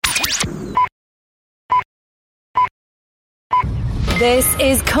This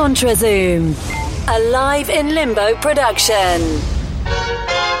is ContraZoom, a Live in Limbo production.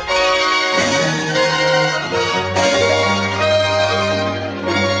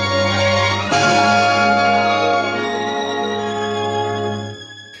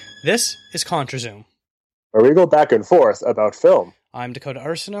 This is ContraZoom, where we go back and forth about film. I'm Dakota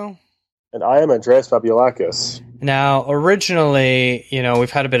Arsenault. And I am Andreas Fabiolakis. Now, originally,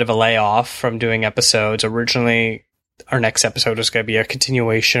 we've had a bit of a layoff from doing episodes. Originally, our next episode was going to be a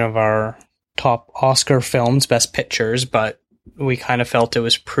continuation of our top Oscar films, Best Pictures, but we kind of felt it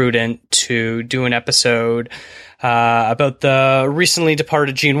was prudent to do an episode about the recently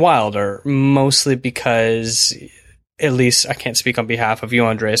departed Gene Wilder, mostly because, at least I can't speak on behalf of you,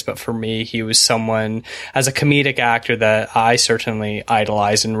 Andreas, but for me, he was someone, as a comedic actor, that I certainly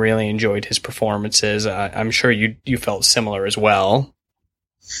idolized and really enjoyed his performances. I'm sure you felt similar as well.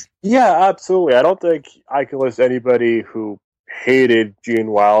 Yeah, absolutely. I don't think I can list anybody who hated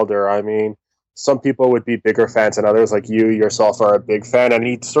Gene Wilder. I mean, some people would be bigger fans than others, like you yourself are a big fan, and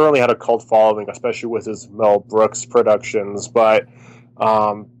he certainly had a cult following, especially with his Mel Brooks productions. But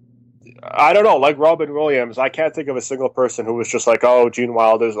I don't know, like Robin Williams, I can't think of a single person who was just like, oh, Gene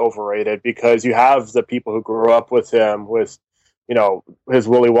Wilder's overrated, because you have the people who grew up with him, with, his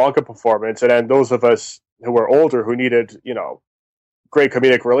Willy Wonka performance, and then those of us who were older who needed, great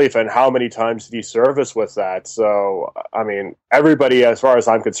comedic relief, and how many times did he serve us with that? So, I mean, everybody, as far as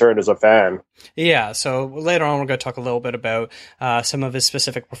I'm concerned, is a fan. Yeah, so later on we're going to talk a little bit about some of his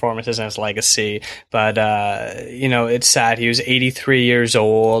specific performances and his legacy, but, it's sad. He was 83 years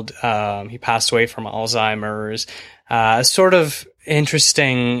old. He passed away from Alzheimer's. Sort of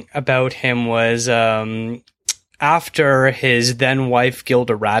interesting about him was after his then wife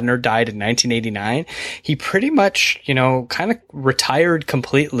Gilda Radner died in 1989, he pretty much, kind of retired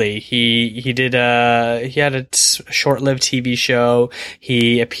completely. He had a short-lived TV show.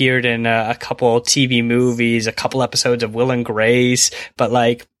 He appeared in a couple TV movies, a couple episodes of Will and Grace, but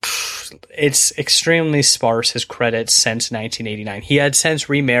it's extremely sparse, his credits, since 1989. He had since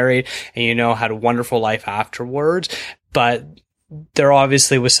remarried and, had a wonderful life afterwards, but there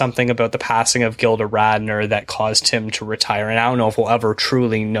obviously was something about the passing of Gilda Radner that caused him to retire, and I don't know if we'll ever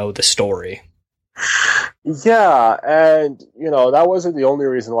truly know the story. Yeah, and, that wasn't the only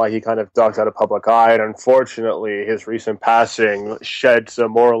reason why he kind of ducked out of public eye, and unfortunately his recent passing shed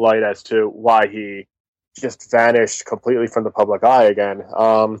some more light as to why he just vanished completely from the public eye again.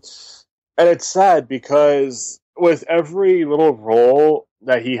 And it's sad because with every little role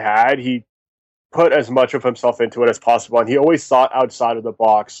that he had, he put as much of himself into it as possible, and he always thought outside of the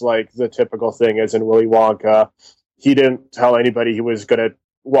box, like the typical thing is in Willy Wonka. He didn't tell anybody he was going to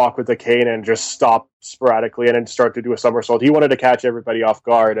walk with a cane and just stop sporadically and then start to do a somersault. He wanted to catch everybody off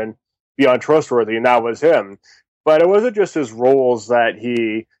guard and be untrustworthy, and that was him. But it wasn't just his roles that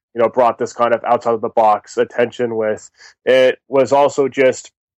he, brought this kind of outside of the box attention with. It was also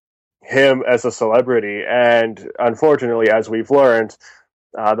just him as a celebrity, and unfortunately, as we've learned,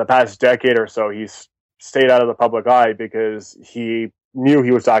 the past decade or so, he's stayed out of the public eye because he knew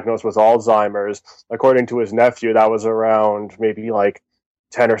he was diagnosed with Alzheimer's. According to his nephew, that was around maybe like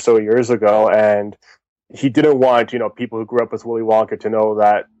 10 or so years ago, and he didn't want, people who grew up with Willy Wonka to know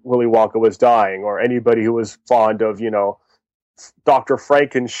that Willy Wonka was dying, or anybody who was fond of, Dr.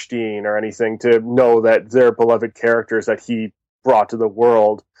 Frankenstein or anything, to know that their beloved characters that he brought to the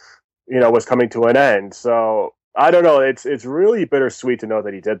world, was coming to an end. So I don't know. It's really bittersweet to know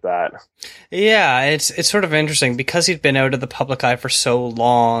that he did that. Yeah, it's sort of interesting because he'd been out of the public eye for so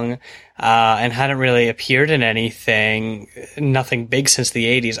long and hadn't really appeared in nothing big since the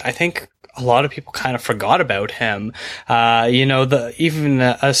 80s. I think a lot of people kind of forgot about him. Even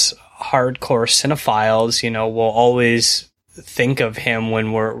us hardcore cinephiles, will always think of him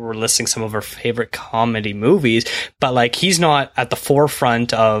when we're listing some of our favorite comedy movies, but he's not at the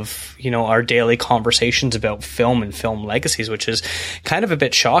forefront of our daily conversations about film and film legacies, which is kind of a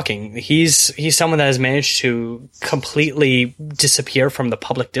bit shocking. He's someone that has managed to completely disappear from the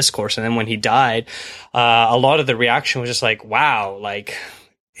public discourse, and then when he died, a lot of the reaction was just like, wow,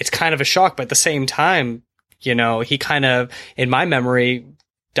 it's kind of a shock, but at the same time, he kind of, in my memory,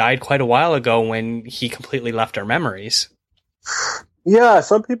 died quite a while ago when he completely left our memories. Yeah,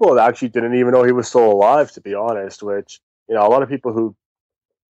 some people actually didn't even know he was still alive, to be honest, which, a lot of people who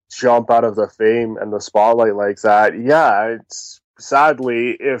jump out of the fame and the spotlight like that, yeah, it's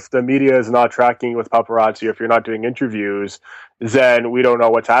sadly, if the media is not tracking with paparazzi, if you're not doing interviews, then we don't know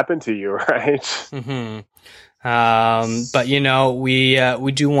what's happened to you, right? Mm-hmm. But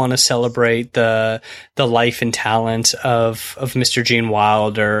we do want to celebrate the life and talent of Mr. Gene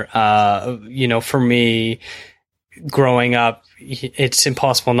Wilder. For me, growing up, it's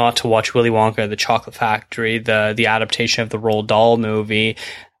impossible not to watch Willy Wonka, the Chocolate Factory, the adaptation of the Roald Dahl movie.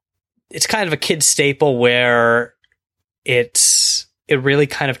 It's kind of a kid staple where it really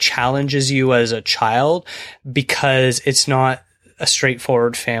kind of challenges you as a child, because it's not a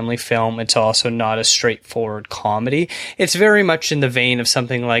straightforward family film. It's also not a straightforward comedy. It's very much in the vein of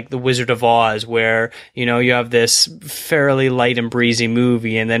something like The Wizard of Oz, where, you have this fairly light and breezy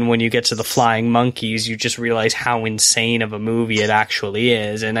movie, and then when you get to the flying monkeys, you just realize how insane of a movie it actually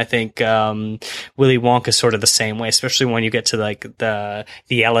is. And I think Willy Wonka is sort of the same way, especially when you get to like the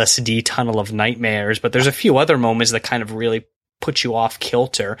LSD Tunnel of Nightmares. But there's a few other moments that kind of really put you off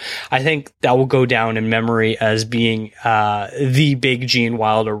kilter. I think that will go down in memory as being the big Gene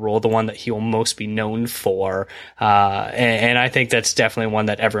Wilder role, the one that he will most be known for. And I think that's definitely one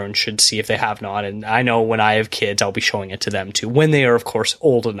that everyone should see if they have not. And I know when I have kids, I'll be showing it to them too, when they are, of course,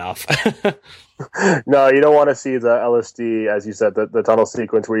 old enough. No, you don't want to see the LSD, as you said, the tunnel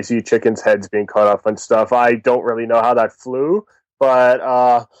sequence where you see chickens' heads being cut off and stuff. I don't really know how that flew,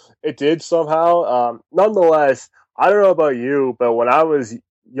 but it did somehow. Nonetheless, I don't know about you, but when I was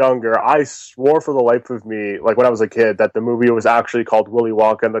younger, I swore for the life of me, like when I was a kid, that the movie was actually called Willy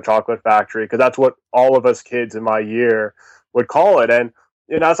Wonka and the Chocolate Factory, because that's what all of us kids in my year would call it. And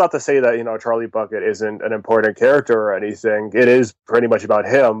that's not to say that, Charlie Bucket isn't an important character or anything. It is pretty much about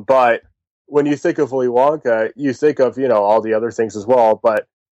him. But when you think of Willy Wonka, you think of, all the other things as well. But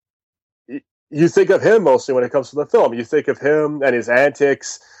you think of him mostly when it comes to the film. You think of him and his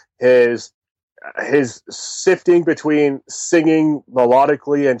antics, his sifting between singing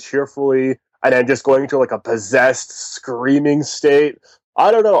melodically and cheerfully and then just going to like a possessed screaming state. I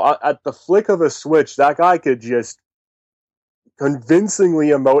don't know. At the flick of a switch, that guy could just convincingly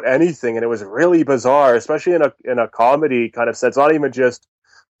emote anything. And it was really bizarre, especially in a comedy kind of sense. Not even just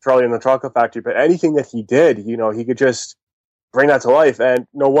Charlie and the Chocolate Factory, but anything that he did, he could just bring that to life. And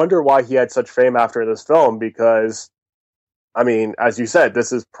no wonder why he had such fame after this film, because I mean, as you said,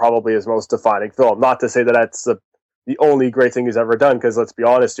 this is probably his most defining film. Not to say that that's the only great thing he's ever done, because let's be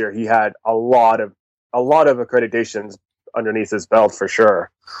honest here, he had a lot of accreditations underneath his belt for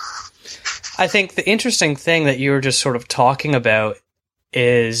sure. I think the interesting thing that you were just sort of talking about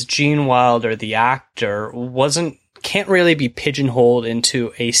is Gene Wilder, the actor, can't really be pigeonholed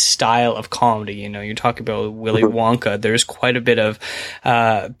into a style of comedy. You talk about Willy Wonka. There's quite a bit of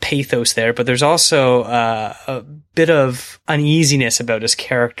pathos there, but there's also a bit of uneasiness about his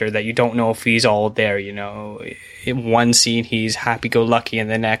character that you don't know if he's all there. In one scene, he's happy-go-lucky, and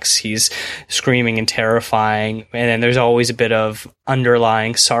the next, he's screaming and terrifying. And then there's always a bit of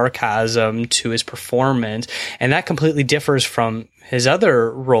underlying sarcasm to his performance, and that completely differs from his other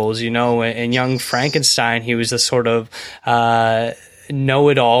roles. In Young Frankenstein, he was the sort of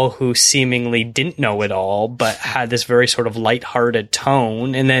know-it-all who seemingly didn't know it all, but had this very sort of lighthearted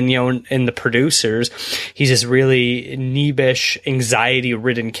tone. And then, in The Producers, he's this really neebish,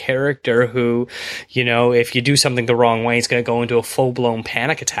 anxiety-ridden character who, if you do something the wrong way, he's going to go into a full-blown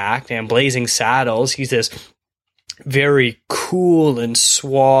panic attack. And Blazing Saddles, he's this very cool and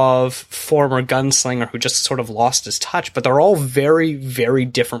suave former gunslinger who just sort of lost his touch, but they're all very, very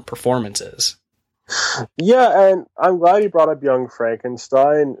different performances. Yeah, and I'm glad you brought up Young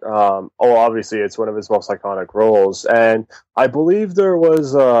Frankenstein. Obviously, it's one of his most iconic roles, and I believe there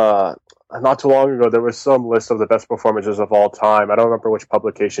was, not too long ago, there was some list of the best performances of all time. I don't remember which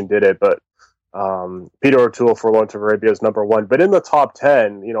publication did it, but Peter O'Toole for Lawrence of Arabia is number one. But in the top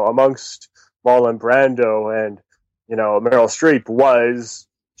 10, amongst Marlon Brando and Meryl Streep was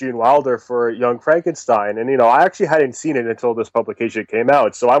Gene Wilder for Young Frankenstein. And, I actually hadn't seen it until this publication came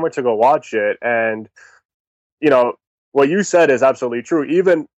out. So I went to go watch it. And, what you said is absolutely true.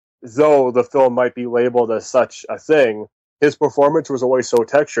 Even though the film might be labeled as such a thing, his performance was always so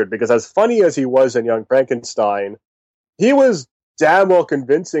textured, because as funny as he was in Young Frankenstein, he was damn well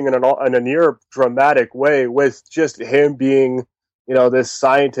convincing in a near dramatic way, with just him being, this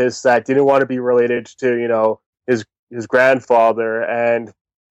scientist that didn't want to be related to, his grandfather, and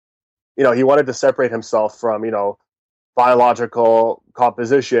he wanted to separate himself from biological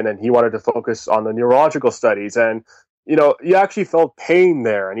composition, and he wanted to focus on the neurological studies. And you actually felt pain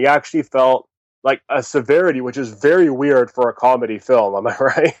there, and you actually felt like a severity, which is very weird for a comedy film. Am I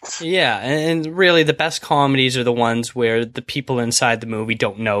right? Yeah, and really the best comedies are the ones where the people inside the movie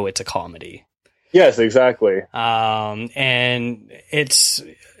don't know it's a comedy. Yes, exactly. And it's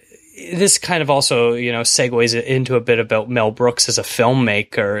this kind of also, segues into a bit about Mel Brooks as a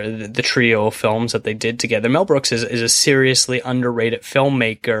filmmaker, the trio of films that they did together. Mel Brooks is a seriously underrated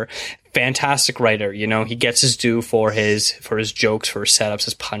filmmaker, fantastic writer. He gets his due for his jokes, for his setups,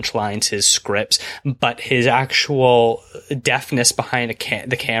 his punchlines, his scripts, but his actual deftness behind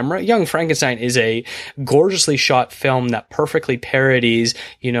the camera. Young Frankenstein is a gorgeously shot film that perfectly parodies,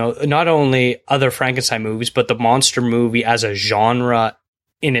 not only other Frankenstein movies, but the monster movie as a genre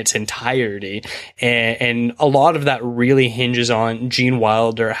in its entirety. And a lot of that really hinges on Gene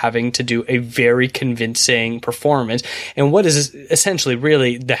Wilder having to do a very convincing performance and what is essentially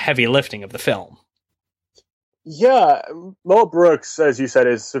really the heavy lifting of the film. Yeah, Mel Brooks, as you said,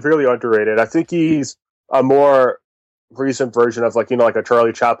 is severely underrated. I think he's a more recent version of like a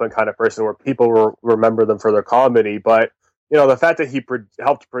Charlie Chaplin kind of person where people remember them for their comedy. But, the fact that he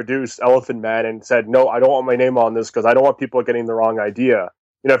helped produce Elephant Man and said, no, I don't want my name on this because I don't want people getting the wrong idea.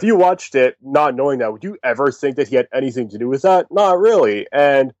 If you watched it not knowing that, would you ever think that he had anything to do with that? Not really.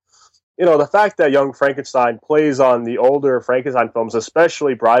 And, the fact that Young Frankenstein plays on the older Frankenstein films,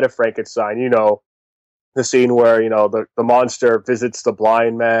 especially Bride of Frankenstein, the scene where, the monster visits the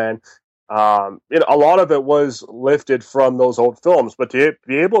blind man, a lot of it was lifted from those old films. But to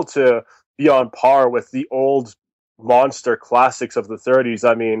be able to be on par with the old monster classics of the 30s,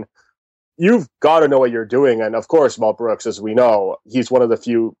 I mean, you've got to know what you're doing. And of course, Mel Brooks, as we know, he's one of the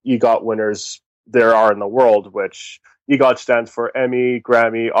few EGOT winners there are in the world, which EGOT stands for Emmy,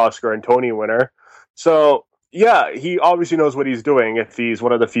 Grammy, Oscar, and Tony winner. So yeah, he obviously knows what he's doing if he's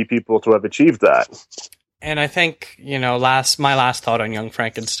one of the few people to have achieved that. And I think, my last thought on Young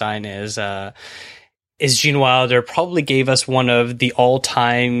Frankenstein is Gene Wilder probably gave us one of the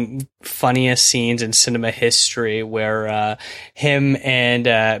all-time funniest scenes in cinema history where him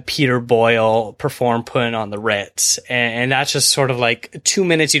and Peter Boyle perform Putting on the Ritz. And that's just sort of like 2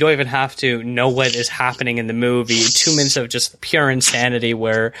 minutes. You don't even have to know what is happening in the movie. 2 minutes of just pure insanity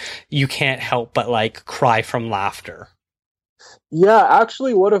where you can't help but like cry from laughter. Yeah,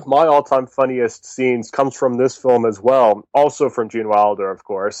 actually, one of my all-time funniest scenes comes from this film as well, also from Gene Wilder, of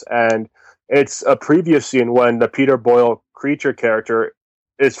course, and it's a previous scene when the Peter Boyle creature character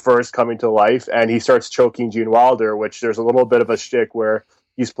is first coming to life, and he starts choking Gene Wilder, which there's a little bit of a shtick where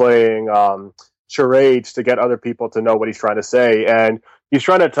he's playing charades to get other people to know what he's trying to say, and he's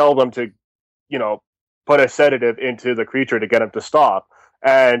trying to tell them to, put a sedative into the creature to get him to stop,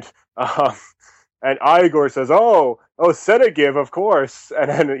 and Igor says, "Oh, sedative, of course," and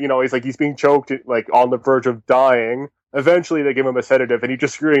then he's being choked, like on the verge of dying. Eventually, they give him a sedative, and he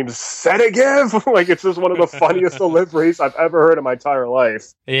just screams, "Sedative!" Like, it's just one of the funniest deliveries I've ever heard in my entire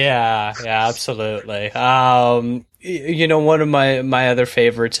life. Yeah, absolutely. One of my other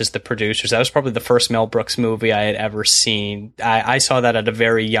favorites is The Producers. That was probably the first Mel Brooks movie I had ever seen. I saw that at a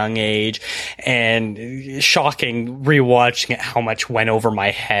very young age, and shocking rewatching it how much went over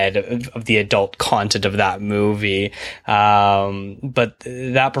my head of the adult content of that movie. But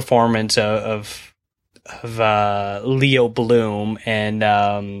that performance of Leo Bloom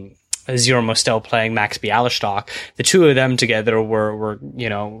and Zero Mostel playing Max Bialystock, the two of them together were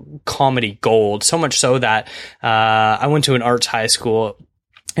comedy gold. So much so that I went to an arts high school.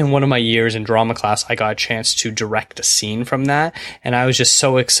 In one of my years in drama class, I got a chance to direct a scene from that, and I was just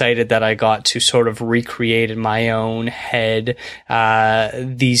so excited that I got to sort of recreate in my own head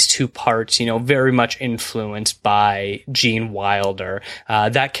these two parts, very much influenced by Gene Wilder.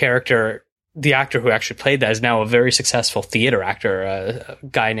 That character, the actor who actually played that, is now a very successful theater actor, a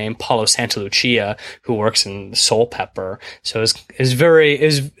guy named Paulo Santalucia, who works in Soul Pepper. So it's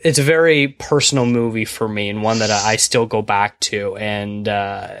a very personal movie for me, and one that I still go back to.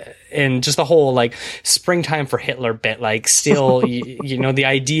 And just the whole like springtime for Hitler bit, like still, the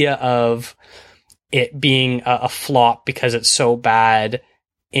idea of it being a flop because it's so bad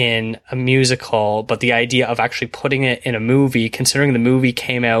in a musical, but the idea of actually putting it in a movie, considering the movie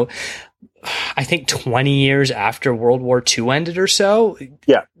came out, I think 20 years after World War II ended or so.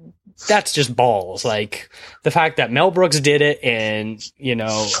 Yeah. That's just balls. Like the fact that Mel Brooks did it and,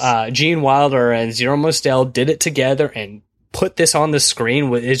 Gene Wilder and Zero Mostel did it together and put this on the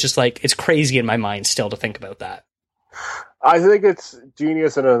screen is just like, it's crazy in my mind still to think about that. I think it's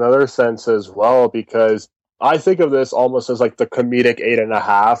genius in another sense as well, because I think of this almost as like the comedic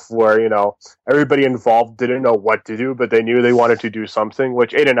 8.5, where, everybody involved didn't know what to do, but they knew they wanted to do something,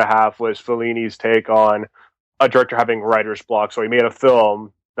 which 8.5 was Fellini's take on a director having writer's block. So he made a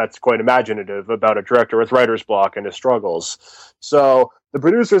film that's quite imaginative about a director with writer's block and his struggles. So The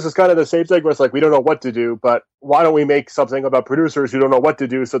Producers is kind of the same thing where it's like, we don't know what to do, but why don't we make something about producers who don't know what to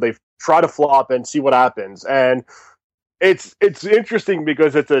do, so they try to flop and see what happens. And it's interesting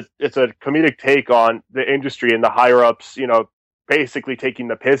because it's a comedic take on the industry and the higher ups, basically taking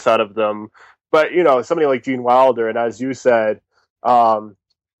the piss out of them. But somebody like Gene Wilder, and as you said,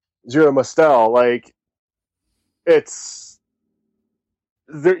 Zero Mostel, like they're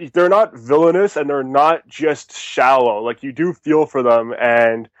not villainous and they're not just shallow. Like you do feel for them,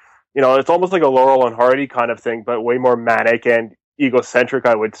 and it's almost like a Laurel and Hardy kind of thing, but way more manic and egocentric,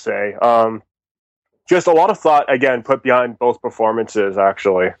 I would say. Just a lot of thought, again, put behind both performances,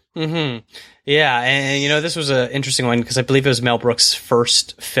 actually. Mm-hmm. Yeah, and this was an interesting one because I believe it was Mel Brooks'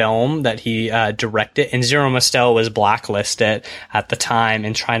 first film that he directed, and Zero Mostel was blacklisted at the time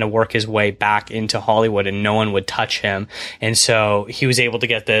and trying to work his way back into Hollywood, and no one would touch him. And so he was able to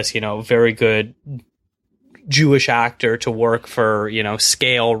get this, very good Jewish actor to work for,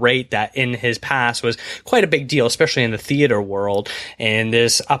 scale rate that in his past was quite a big deal, especially in the theater world. And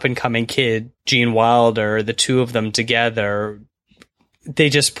this up and coming kid, Gene Wilder, the two of them together, they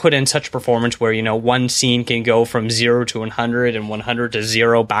just put in such a performance where, one scene can go from 0 to 100 and 100 to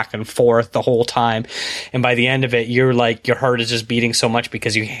 0 back and forth the whole time. And by the end of it, you're like, your heart is just beating so much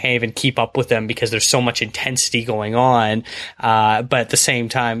because you can't even keep up with them because there's so much intensity going on. But at the same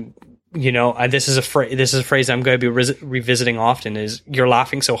time, this is a phrase I'm going to be revisiting often, is you're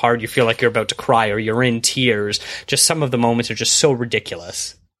laughing so hard you feel like you're about to cry or you're in tears. Just some of the moments are just so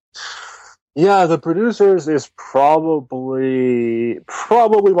ridiculous. Yeah, The Producers is probably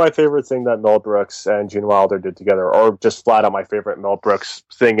my favorite thing that Mel Brooks and Gene Wilder did together, or just flat out my favorite Mel Brooks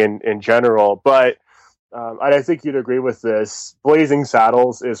thing in general. But I think you'd agree with this. Blazing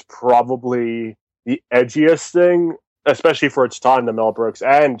Saddles is probably the edgiest thing, especially for its time, that Mel Brooks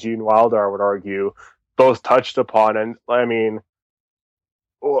and Gene Wilder, I would argue, both touched upon. And I mean,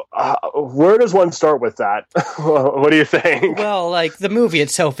 where does one start with that? What do you think? Well, like the movie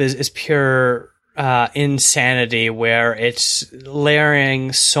itself is pure insanity, where it's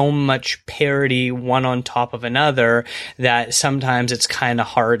layering so much parody one on top of another that sometimes it's kind of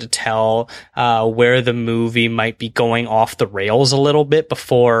hard to tell where the movie might be going off the rails a little bit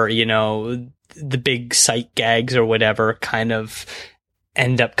before, the big sight gags or whatever kind of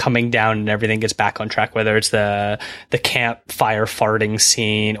end up coming down and everything gets back on track, whether it's the campfire farting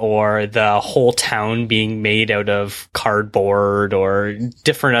scene or the whole town being made out of cardboard or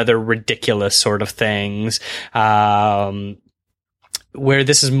different other ridiculous sort of things. Where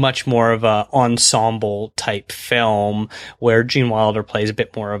this is much more of a ensemble type film where Gene Wilder plays a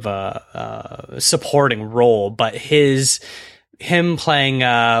bit more of a supporting role, but him playing,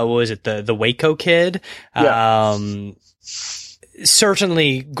 what was it, the Waco kid? Yeah.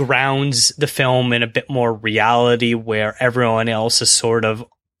 Certainly grounds the film in a bit more reality where everyone else is sort of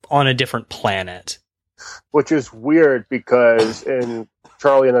on a different planet. Which is weird because in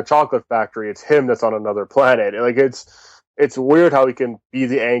Charlie and the Chocolate Factory, it's him that's on another planet. Like it's weird how he can be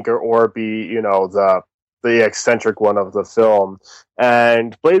the anchor or be, the eccentric one of the film.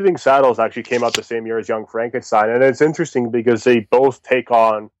 And Blazing Saddles actually came out the same year as Young Frankenstein. And it's interesting because they both take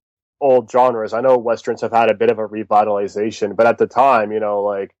on old genres. I know Westerns have had a bit of a revitalization, but at the time, you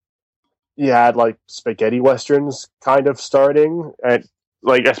had like spaghetti Westerns kind of starting, and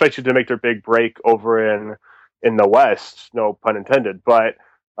like, especially to make their big break over in the West, no pun intended. But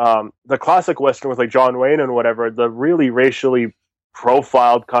the classic Western with like John Wayne and whatever, the really racially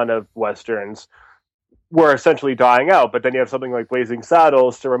profiled kind of Westerns were essentially dying out. But then you have something like Blazing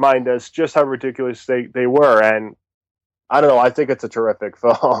Saddles to remind us just how ridiculous they were. And I don't know, I think it's a terrific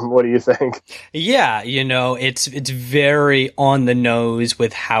film. What do you think? Yeah, it's very on the nose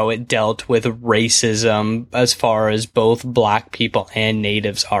with how it dealt with racism as far as both black people and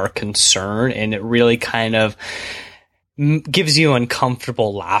natives are concerned. And it really kind of gives you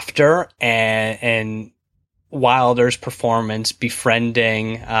uncomfortable laughter, and Wilder's performance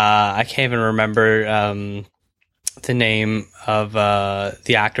befriending, I can't even remember the name of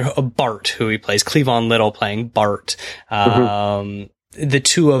the actor, Bart, who he plays, Cleavon Little playing Bart. The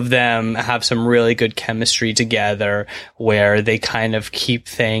two of them have some really good chemistry together where they kind of keep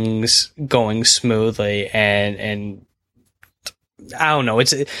things going smoothly, and I don't know.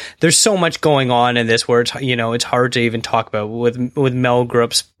 There's so much going on in this where it's hard to even talk about, with Mel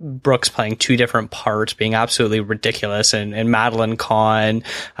Brooks playing two different parts being absolutely ridiculous, and Madeline Kahn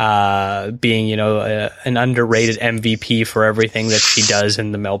being an underrated MVP for everything that she does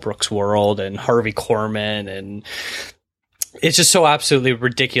in the Mel Brooks world, and Harvey Korman, and it's just so absolutely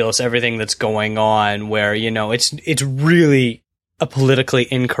ridiculous everything that's going on. Where it's really a politically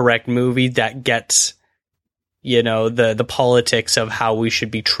incorrect movie that gets the politics of how we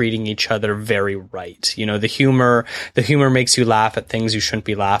should be treating each other very right. The humor makes you laugh at things you shouldn't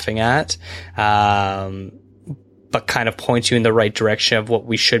be laughing at. but kind of points you in the right direction of what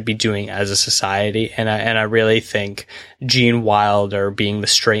we should be doing as a society. And I really think Gene Wilder being the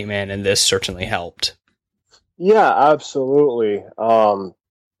straight man in this certainly helped. Yeah, absolutely. I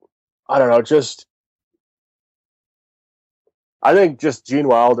don't know, I think just Gene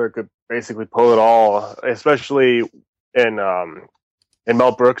Wilder could basically pull it all, especially in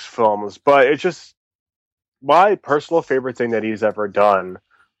Mel Brooks films. But it's just my personal favorite thing that he's ever done.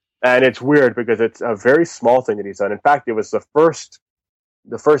 And it's weird because it's a very small thing that he's done. In fact, it was the first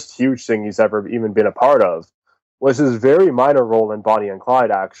huge thing he's ever even been a part of, was his very minor role in Bonnie and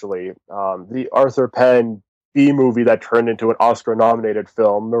Clyde, actually. The Arthur Penn B movie that turned into an Oscar-nominated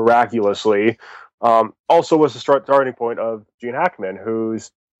film, miraculously, also was the starting point of Gene Hackman,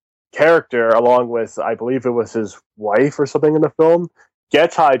 whose character, along with, I believe it was his wife or something in the film,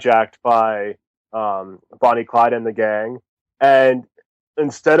 gets hijacked by Bonnie, Clyde, and the gang. And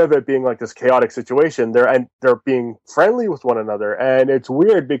instead of it being like this chaotic situation, they're being friendly with one another. And it's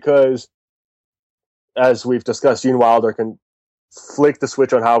weird because, as we've discussed, Gene Wilder can flick the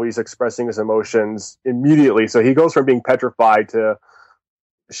switch on how he's expressing his emotions immediately. So he goes from being petrified to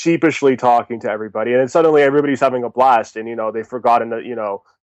sheepishly talking to everybody, and then suddenly everybody's having a blast, and they've forgotten that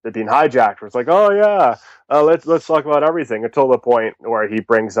they're being hijacked. It's like, oh yeah, let's talk about everything, until the point where he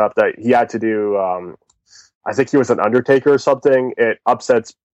brings up that he had to do I think he was an undertaker or something. It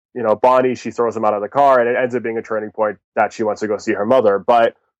upsets Bonnie. She throws him out of the car, and it ends up being a turning point that she wants to go see her mother.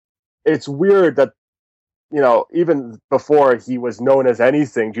 But it's weird that even before he was known as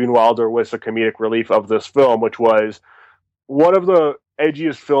anything, Gene Wilder was the comedic relief of this film, which was one of the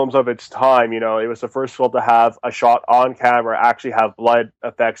edgiest films of its time. It was the first film to have a shot on camera actually have blood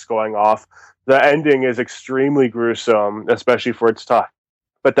effects going off. The ending is extremely gruesome, especially for its time.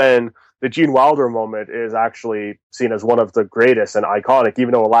 But then the Gene Wilder moment is actually seen as one of the greatest and iconic,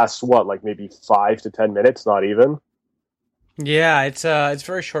 even though it lasts maybe 5 to 10 minutes, not even. Yeah, it's a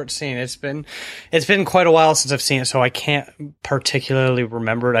very short scene. It's been quite a while since I've seen it, so I can't particularly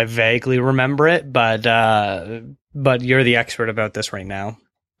remember it. I vaguely remember it, but you're the expert about this right now.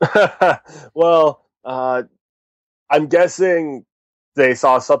 Well, I'm guessing they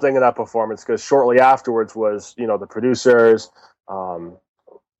saw something in that performance, because shortly afterwards was the producers,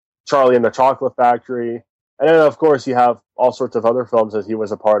 Charlie and the Chocolate Factory, and then of course you have all sorts of other films that he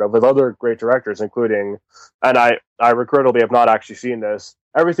was a part of with other great directors, including, and I regrettably have not actually seen this,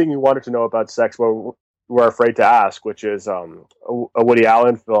 Everything You Wanted to Know About Sex But Were Afraid to Ask, which is a Woody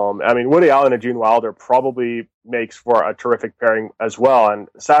Allen film. I mean, Woody Allen and Gene Wilder probably makes for a terrific pairing as well, and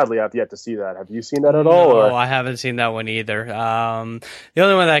sadly I've yet to see that. Have you seen that at all? No, I haven't seen that one either. The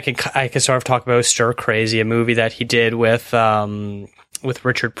only one that I can sort of talk about is Stir Crazy, a movie that he did with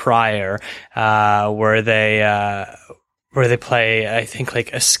Richard Pryor, where they play, I think,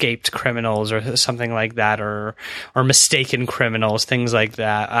 like escaped criminals or something like that, or mistaken criminals, things like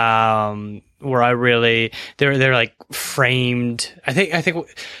that. Where they're like framed. I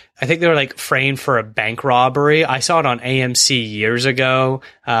think they were like framed for a bank robbery. I saw it on AMC years ago,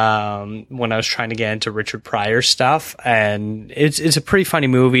 when I was trying to get into Richard Pryor stuff, and it's a pretty funny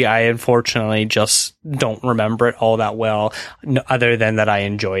movie. I unfortunately just don't remember it all that well, other than that I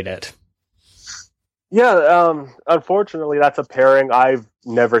enjoyed it. Yeah, unfortunately, that's a pairing I've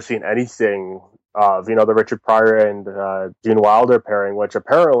never seen anything of, the Richard Pryor and Gene Wilder pairing, which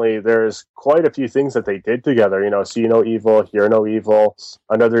apparently there's quite a few things that they did together. See No Evil, Hear No Evil,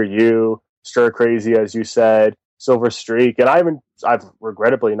 Another You, Stir Crazy, as you said, Silver Streak, and I've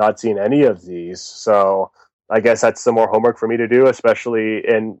regrettably not seen any of these. So I guess that's some more homework for me to do, especially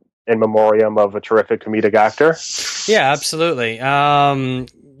in memoriam of a terrific comedic actor. Yeah, absolutely.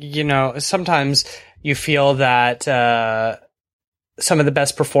 Sometimes you feel that some of the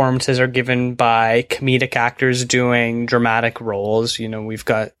best performances are given by comedic actors doing dramatic roles. We've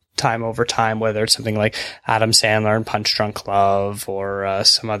got time over time, whether it's something like Adam Sandler in Punch Drunk Love, or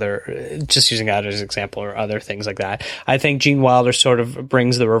some other, just using that as an example, or other things like that. I think Gene Wilder sort of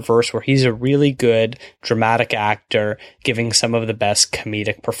brings the reverse, where he's a really good dramatic actor giving some of the best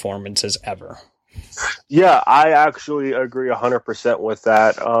comedic performances ever. Yeah, I actually agree 100% with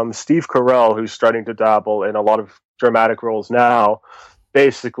that. Steve Carell, who's starting to dabble in a lot of dramatic roles now,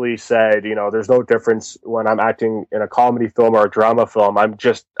 basically said, there's no difference when I'm acting in a comedy film or a drama film. I'm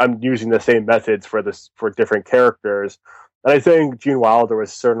using the same methods for different characters. And I think Gene Wilder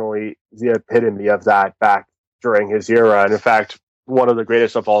was certainly the epitome of that back during his era. And in fact, one of the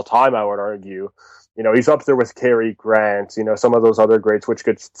greatest of all time, I would argue. He's up there with Cary Grant, some of those other greats, which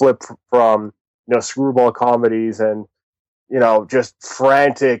could flip from screwball comedies and, just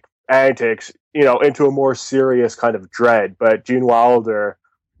frantic antics, into a more serious kind of dread. But Gene Wilder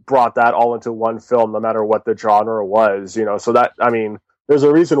brought that all into one film, no matter what the genre was, you know. So that, I mean, there's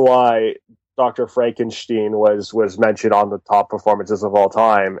a reason why Dr. Frankenstein was mentioned on the top performances of all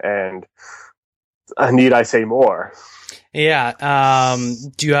time, and need I say more? Yeah.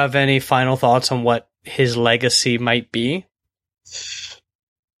 Do you have any final thoughts on what his legacy might be?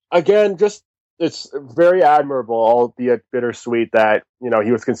 Again, just it's very admirable, albeit bittersweet, that, you know,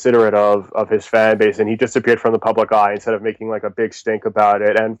 he was considerate of his fan base and he disappeared from the public eye instead of making like a big stink about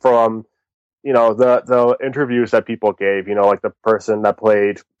it. And from, you know, the interviews that people gave, you know, like the person that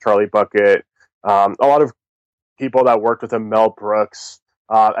played Charlie Bucket, a lot of people that worked with him, Mel Brooks,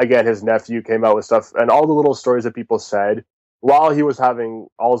 again, his nephew came out with stuff, and all the little stories that people said while he was having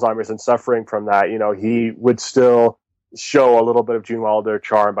Alzheimer's and suffering from that, you know, he would still show a little bit of Gene Wilder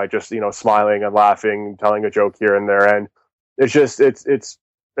charm by just, you know, smiling and laughing, telling a joke here and there. And it's just, it's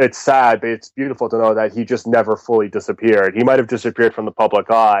sad, but it's beautiful to know that he just never fully disappeared. He might have disappeared from the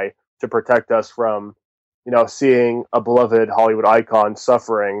public eye to protect us from, you know, seeing a beloved Hollywood icon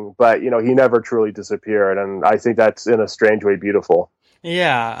suffering, but, you know, he never truly disappeared. And I think that's in a strange way beautiful.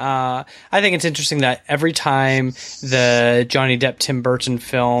 Yeah, I think it's interesting that every time the Johnny Depp Tim Burton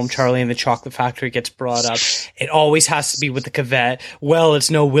film Charlie and the Chocolate Factory gets brought up, it always has to be with the caveat, well,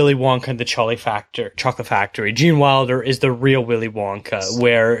 it's no Willy Wonka and the Chocolate Factory. Gene Wilder is the real Willy Wonka,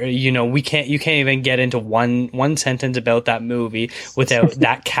 where, you know, you can't even get into one sentence about that movie without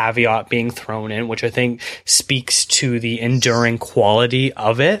that caveat being thrown in, which I think speaks to the enduring quality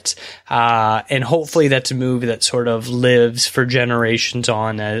of it. And hopefully that's a movie that sort of lives for generations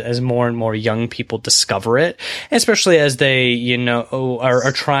on as more and more young people discover it, especially as they, you know,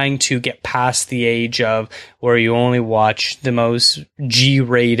 are trying to get past the age of where you only watch the most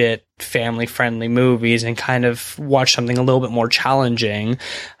G-rated family-friendly movies and kind of watch something a little bit more challenging.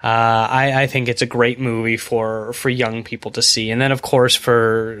 I think it's a great movie for young people to see. And then, of course,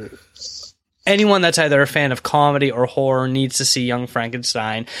 for anyone that's either a fan of comedy or horror needs to see Young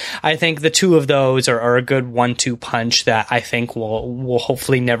Frankenstein. I think the two of those are a good 1-2 punch that I think will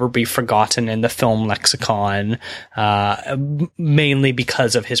hopefully never be forgotten in the film lexicon, mainly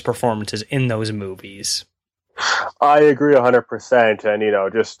because of his performances in those movies. I agree 100%. And, you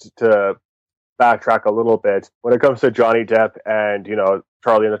know, just to backtrack a little bit, when it comes to Johnny Depp and, you know,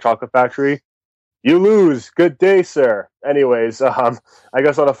 Charlie and the Chocolate Factory, you lose. Good day, sir. Anyways, I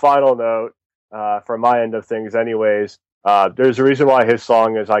guess on a final note, from my end of things anyways, there's a reason why his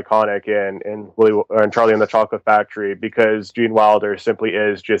song is iconic in Charlie and the Chocolate Factory, because Gene Wilder simply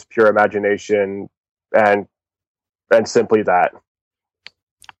is just pure imagination and simply that.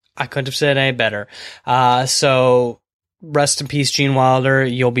 I couldn't have said any better. So rest in peace, Gene Wilder.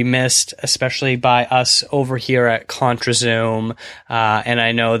 You'll be missed, especially by us over here at ContraZoom. And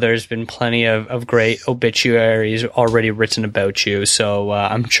I know there's been plenty of great obituaries already written about you. So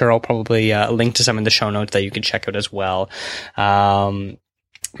I'm sure I'll probably link to some in the show notes that you can check out as well.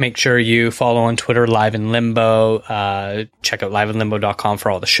 Make sure you follow on Twitter, Live in Limbo. Check out liveinlimbo.com for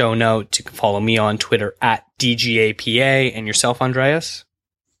all the show notes. You can follow me on Twitter at DGAPA. And yourself, Andreas?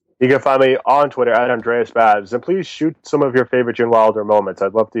 You can find me on Twitter at Andreas Babs, and please shoot some of your favorite Gene Wilder moments.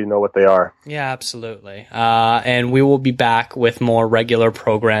 I'd love to know what they are. Yeah, absolutely. And we will be back with more regular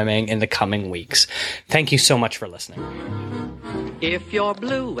programming in the coming weeks. Thank you so much for listening. If you're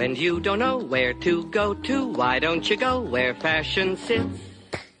blue and you don't know where to go to, why don't you go where fashion sits?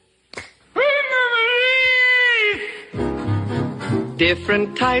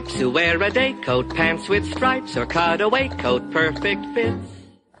 Different types who wear a day coat, pants with stripes, or cutaway coat, perfect fits.